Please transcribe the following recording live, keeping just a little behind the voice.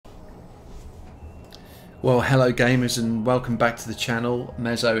Well, hello gamers and welcome back to the channel.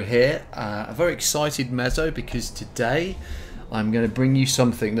 Mezzo here. A very excited Mezzo because today I'm going to bring you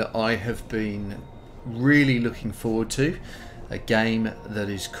something that I have been really looking forward to. A game that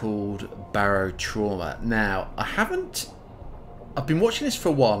is called Barotrauma. Now, I've been watching this for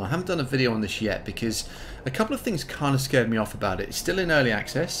a while and I haven't done a video on this yet because a couple of things kind of scared me off about it. It's still in early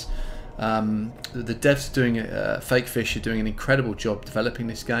access. The devs doing Fake Fish are doing an incredible job developing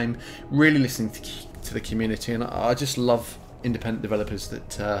this game, really listening to the community, and I just love independent developers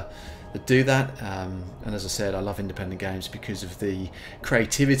that do that. And as I said, I love independent games because of the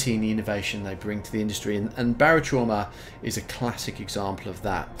creativity and the innovation they bring to the industry, and Barotrauma is a classic example of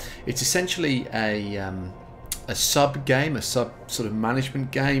that. It's essentially a sub game, a sub sort of management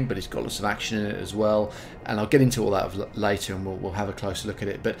game, but it's got lots of action in it as well, and I'll get into all that later and we'll have a closer look at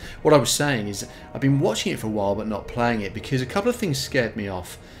it. But what I was saying is I've been watching it for a while but not playing it because a couple of things scared me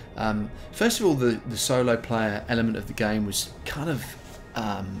off. First of all, the solo player element of the game was kind of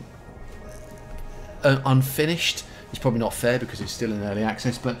unfinished. It's probably not fair because it's still in early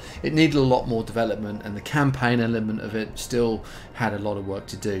access, but it needed a lot more development, and the campaign element of it still had a lot of work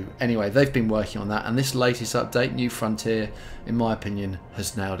to do. Anyway, they've been working on that, and this latest update, New Frontier, in my opinion,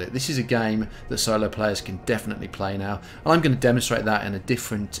 has nailed it. This is a game that solo players can definitely play now, and I'm going to demonstrate that in a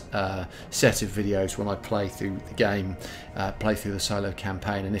different set of videos when I play through the game, play through the solo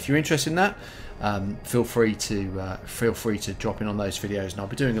campaign. And if you're interested in that, feel free to drop in on those videos, and I'll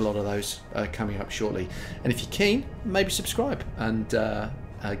be doing a lot of those coming up shortly. And if you're keen, maybe subscribe and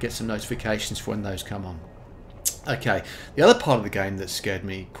get some notifications for when those come on. Okay, the other part of the game that scared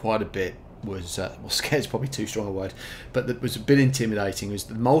me quite a bit was, well, scared is probably too strong a word, but that was a bit intimidating, was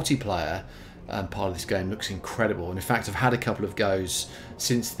the multiplayer. Part of this game looks incredible, and in fact I've had a couple of goes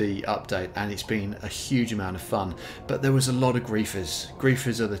since the update and it's been a huge amount of fun. But there was a lot of griefers.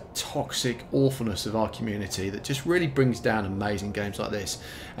 Griefers are the toxic awfulness of our community that just really brings down amazing games like this,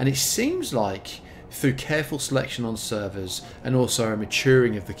 and it seems like through careful selection on servers and also a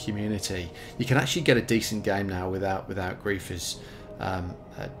maturing of the community, you can actually get a decent game now without griefers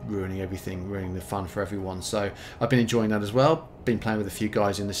ruining everything, ruining the fun for everyone. So I've been enjoying that as well. Been playing with a few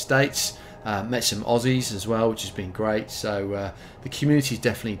guys in the States, met some Aussies as well, which has been great. So the community is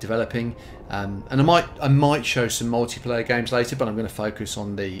definitely developing, and I might show some multiplayer games later, but I'm going to focus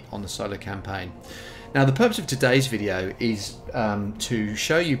on the solo campaign. Now, the purpose of today's video is to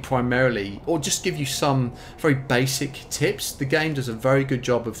show you primarily, or just give you some very basic tips. The game does a very good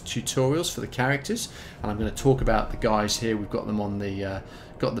job of tutorials for the characters, and I'm going to talk about the guys here. We've got them on the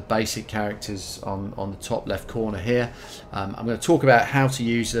got the basic characters on the top left corner here. I'm going to talk about how to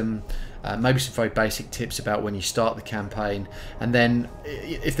use them, maybe some very basic tips about when you start the campaign, and then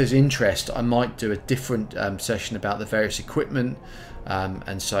if there's interest I might do a different session about the various equipment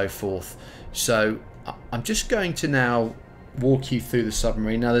and so forth. So I'm just going to now walk you through the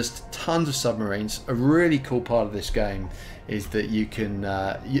submarine. Now, there's tons of submarines. A really cool part of this game is that you can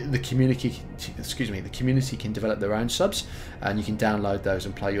the community can develop their own subs, and you can download those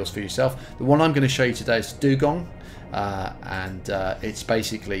and play yours for yourself. The one I'm going to show you today is Dugong, and it's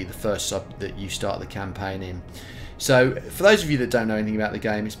basically the first sub that you start the campaign in. So for those of you that don't know anything about the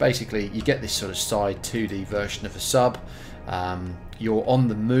game, it's basically you get this sort of side 2D version of a sub. You're on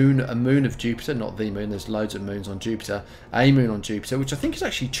the moon, a moon of Jupiter, not the moon. There's loads of moons on Jupiter. A moon on Jupiter, which I think is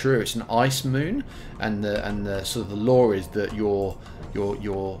actually true. It's an ice moon, and the sort of the lore is that you're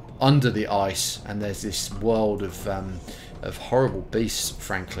under the ice, and there's this world of horrible beasts,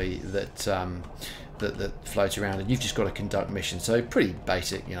 frankly, that float around, and you've just got to conduct missions. So pretty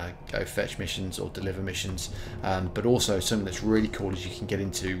basic, you know, go fetch missions or deliver missions. But also something that's really cool is you can get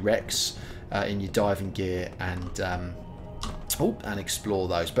into wrecks in your diving gear and explore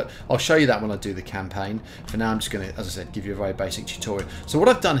those. But I'll show you that when I do the campaign. For now, I'm just going to, as I said, give you a very basic tutorial. So what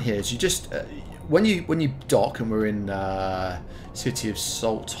I've done here is you just when you dock, and we're in city of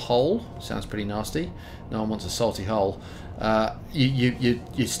Salt Hole. Sounds pretty nasty. No one wants a salty hole.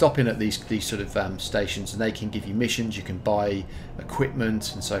 You stop in at these sort of stations, and they can give you missions. You can buy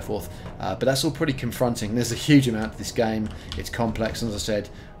equipment and so forth, but that's all pretty confronting. There's a huge amount to this game. It's complex, and as I said,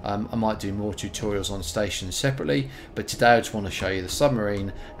 I might do more tutorials on stations separately, but today I just want to show you the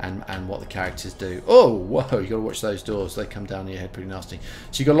submarine and what the characters do. Oh, whoa, you got to watch those doors. They come down on your head pretty nasty.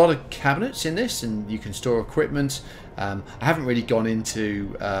 So you've got a lot of cabinets in this, and you can store equipment. I haven't really gone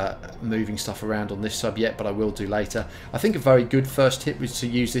into moving stuff around on this sub yet, but I will do later. I think a very good first tip is to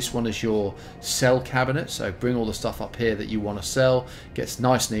use this one as your sell cabinet. So bring all the stuff up here that you want to sell. Gets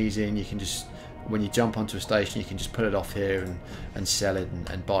nice and easy, and you can just when you jump onto a station, you can just put it off here and sell it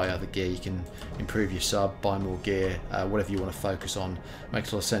and buy other gear. You can improve your sub, buy more gear, whatever you want to focus on.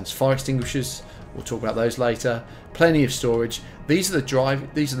 Makes a lot of sense. Fire extinguishers, we'll talk about those later. Plenty of storage. These are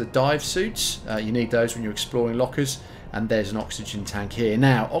the dive suits. You need those when you're exploring lockers. And there's an oxygen tank here.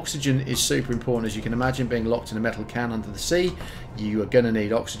 Now, oxygen is super important. As you can imagine, being locked in a metal can under the sea, you are going to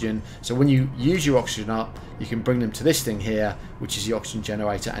need oxygen. So when you use your oxygen up, you can bring them to this thing here, which is the oxygen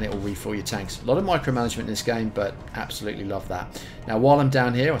generator, and it will refill your tanks. A lot of micromanagement in this game, but absolutely love that. Now, while I'm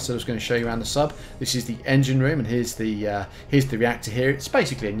down here, I said I was going to show you around the sub. This is the engine room, and here's the reactor here. It's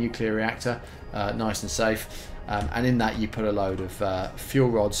basically a nuclear reactor, nice and safe. And in that, you put a load of fuel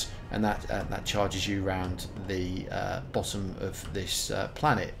rods, and that charges you around the bottom of this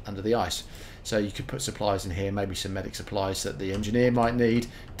planet under the ice. So you could put supplies in here, maybe some medic supplies that the engineer might need.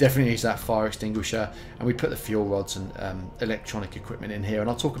 Definitely needs that fire extinguisher, and we put the fuel rods and electronic equipment in here, and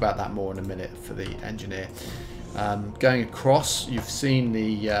I'll talk about that more in a minute for the engineer. Going across, you've seen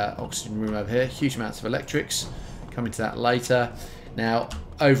the oxygen room over here, huge amounts of electrics. Coming to that later. Now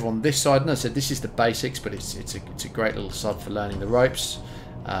over on this side, and I said this is the basics, but it's a great little sub for learning the ropes.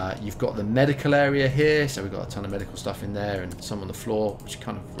 You've got the medical area here, so we've got a ton of medical stuff in there, and some on the floor, which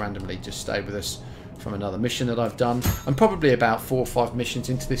kind of randomly just stayed with us from another mission that I've done. I'm probably about 4 or 5 missions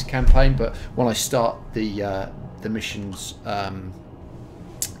into this campaign, but when I start the missions,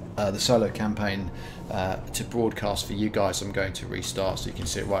 the solo campaign to broadcast for you guys, I'm going to restart so you can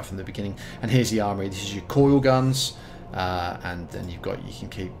see it right from the beginning. And here's the armory. This is your coil guns. And then you can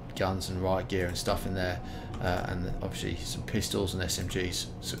keep guns and riot gear and stuff in there, and obviously some pistols and SMGs.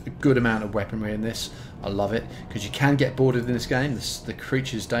 So a good amount of weaponry in this. I love it because you can get boarded in this game. The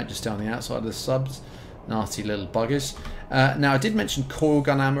creatures don't just stay on the outside of the subs. Nasty little buggers. Now I did mention coil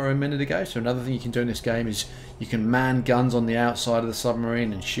gun ammo a minute ago, so another thing you can do in this game is you can man guns on the outside of the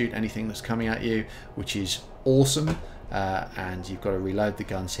submarine and shoot anything that's coming at you, which is awesome. And you've got to reload the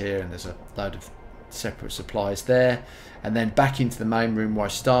guns here, and there's a load of separate supplies there. And then back into the main room where I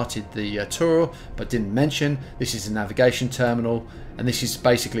started the tour, but didn't mention, this is the navigation terminal, and this is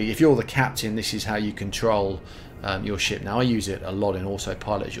basically, if you're the captain, this is how you control your ship. Now I use it a lot in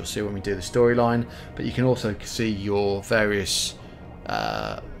autopilot, as you'll see when we do the storyline, but you can also see your various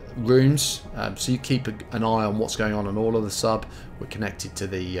rooms, so you keep an eye on what's going on all of the sub. We're connected to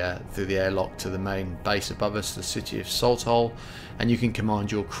the through the airlock to the main base above us, the city of Salthole, and you can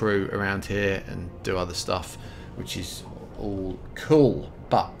command your crew around here and do other stuff, which is all cool.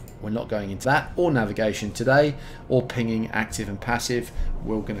 But we're not going into that or navigation today, or pinging active and passive.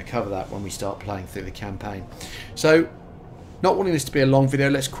 We're going to cover that when we start playing through the campaign. So, not wanting this to be a long video,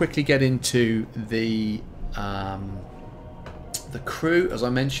 let's quickly get into the crew. As I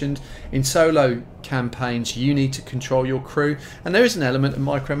mentioned, in solo campaigns you need to control your crew, and there is an element of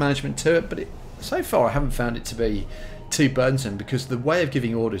micromanagement to it, but so far I haven't found it to be too burdensome, because the way of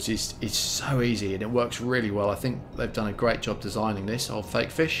giving orders is so easy and it works really well. I think they've done a great job designing this, old fake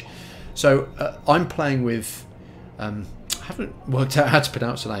fish. So I'm playing with I haven't worked out how to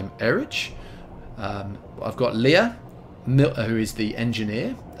pronounce the name, Erich. I've got Leah, who is the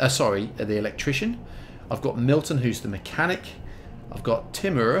engineer, the electrician. I've got Milton, who's the mechanic. I've got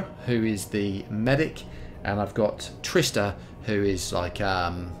Timur, who is the medic, and I've got Trista, who is like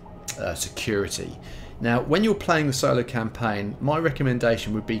security. Now, when you're playing the solo campaign, my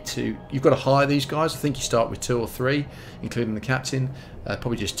recommendation would be you've got to hire these guys. I think you start with 2 or 3, including the captain,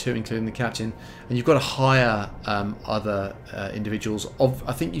 probably just 2, including the captain, and you've got to hire other individuals.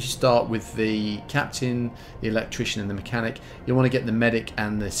 I think you start with the captain, the electrician, and the mechanic. You want to get the medic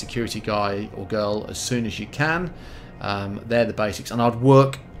and the security guy or girl as soon as you can. They're the basics, and I'd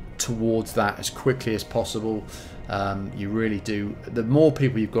work towards that as quickly as possible. You really do. The more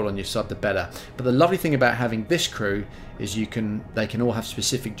people you've got on your sub, the better. But the lovely thing about having this crew is they can all have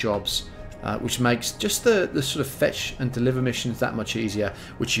specific jobs, which makes just the sort of fetch and deliver missions that much easier,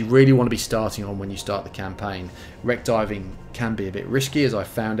 which you really want to be starting on when you start the campaign. Wreck diving can be a bit risky, as I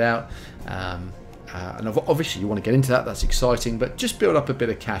found out, and obviously you want to get into that. That's exciting, but just build up a bit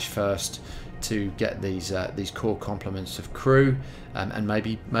of cash first to get these core complements of crew, and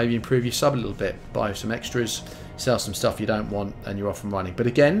maybe improve your sub a little bit, buy some extras, sell some stuff you don't want, and you're off and running. But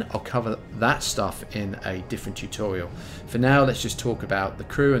again, I'll cover that stuff in a different tutorial. For now, let's just talk about the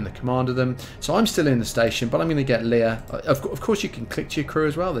crew and the command of them. So I'm still in the station, but I'm going to get Leah. Of course, you can click to your crew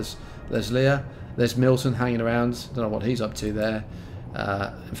as well. There's Leah, there's Milton hanging around. Don't know what he's up to there.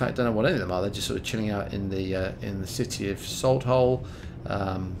 In fact, don't know what any of them are. They're just sort of chilling out in the city of Salthole.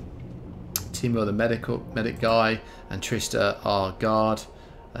 Timo, the medic guy, and Trista, our guard.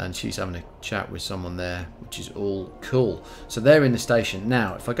 and she's having a chat with someone there, which is all cool. So they're in the station.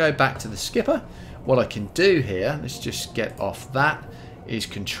 Now, if I go back to the skipper, what I can do here, let's just get off that, is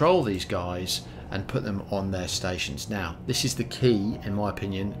control these guys and put them on their stations. Now, this is the key, in my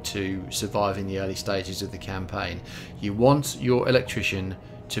opinion, to surviving the early stages of the campaign. You want your electrician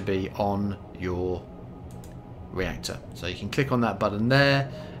to be on your reactor. So you can click on that button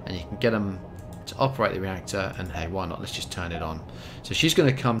there, and you can get them to operate the reactor, and hey, why not, let's just turn it on. So she's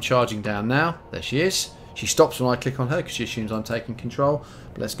going to come charging down now. There she is. She stops when I click on her because she assumes I'm taking control,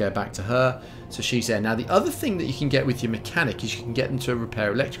 but let's go back to her. So she's there. Now, the other thing that you can get with your mechanic is you can get them to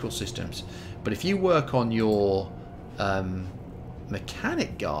repair electrical systems, but if you work on your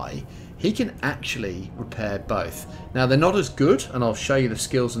mechanic guy, he can actually repair both. Now, they're not as good, and I'll show you the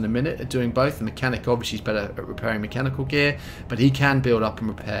skills in a minute at doing both. The mechanic obviously is better at repairing mechanical gear, but he can build up and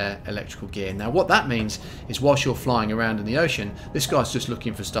repair electrical gear. Now, what that means is whilst you're flying around in the ocean, this guy's just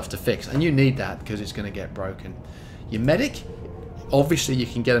looking for stuff to fix, and you need that because it's going to get broken. Your medic, obviously you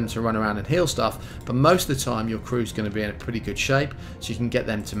can get them to run around and heal stuff, but most of the time your crew's going to be in a pretty good shape, so you can get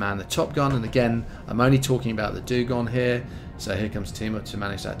them to man the top gun. And again, I'm only talking about the Dugong here. So here comes Timo to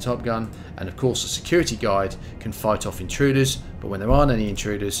manage that top gun, and of course the security guide can fight off intruders, but when there aren't any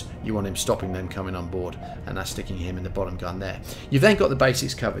intruders, you want him stopping them coming on board, and that's sticking him in the bottom gun there. You've then got the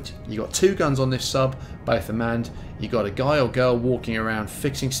basics covered. You've got 2 guns on this sub, both are manned. You've got a guy or girl walking around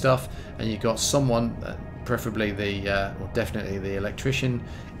fixing stuff, and you've got someone, preferably or definitely the electrician,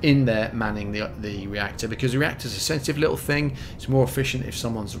 in there manning the reactor, because the reactor is a sensitive little thing. It's more efficient if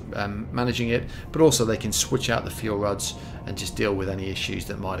someone's managing it, but also they can switch out the fuel rods and just deal with any issues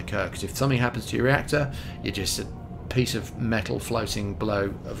that might occur, because if something happens to your reactor, you're just a piece of metal floating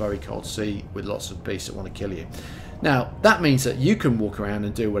below a very cold sea with lots of beasts that want to kill you. Now, that means that you can walk around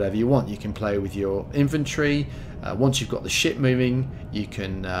and do whatever you want. You can play with your inventory. Once you've got the ship moving, you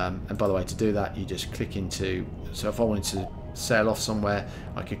can, and by the way, to do that, you just click into, so if I wanted to sail off somewhere,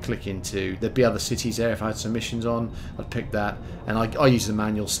 I could click into, there'd be other cities there. If I had some missions on, I'd pick that, and I use the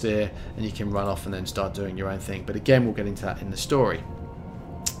manual steer, and you can run off and then start doing your own thing. But again, we'll get into that in the story.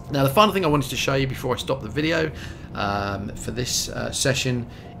 Now, the final thing I wanted to show you before I stop the video for this session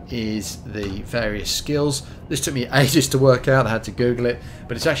is the various skills. This took me ages to work out. I had to Google it,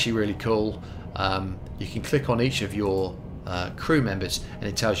 but it's actually really cool. You can click on each of your crew members, and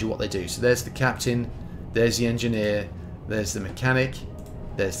it tells you what they do. So there's the captain, there's the engineer, there's the mechanic,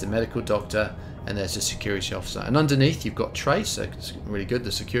 there's the medical doctor, and there's the security officer. And underneath you've got traits, so it's really good.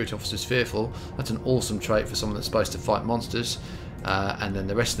 The security officer's fearful. That's an awesome trait for someone that's supposed to fight monsters. And then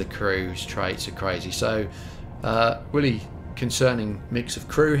the rest of the crew's traits are crazy. So really concerning mix of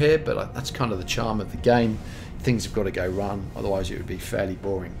crew here, but that's kind of the charm of the game. Things have got to go wrong, otherwise it would be fairly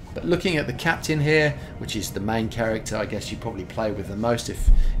boring. But looking at the captain here, which is the main character, I guess you probably play with the most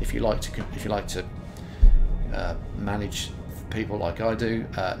if you like to manage people like I do,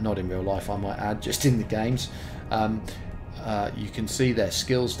 not in real life I might add, just in the games. You can see their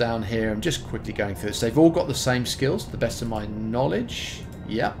skills down here. I'm just quickly going through this. They've all got the same skills to the best of my knowledge.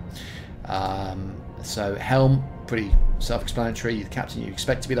 Yeah. So helm, pretty self-explanatory. The captain you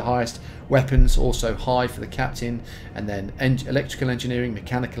expect to be the highest. Weapons also high for the captain, and then electrical engineering,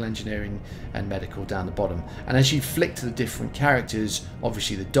 mechanical engineering, and medical down the bottom. And as you flick to the different characters,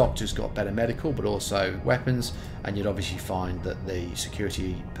 obviously the doctor's got better medical, but also weapons, and you'd obviously find that the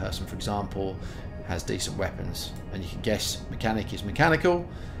security person, for example, has decent weapons. And you can guess mechanic is mechanical,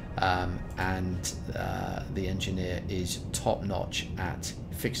 and the engineer is top-notch at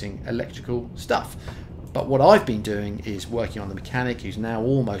fixing electrical stuff. But what I've been doing is working on the mechanic, who's now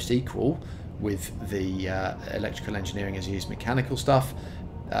almost equal with the electrical engineering as he is mechanical stuff,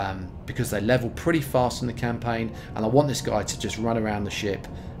 because they level pretty fast in the campaign, and I want this guy to just run around the ship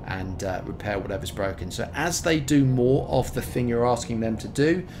and repair whatever's broken. So as they do more of the thing you're asking them to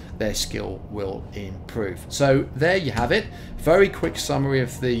do, their skill will improve. So there you have it. Very quick summary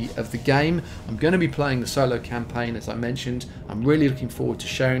of the game. I'm going to be playing the solo campaign, as I mentioned. I'm really looking forward to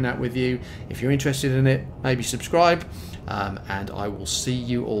sharing that with you. If you're interested in it, maybe subscribe, and I will see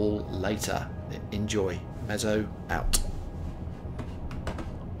you all later. Enjoy. Mezzo out.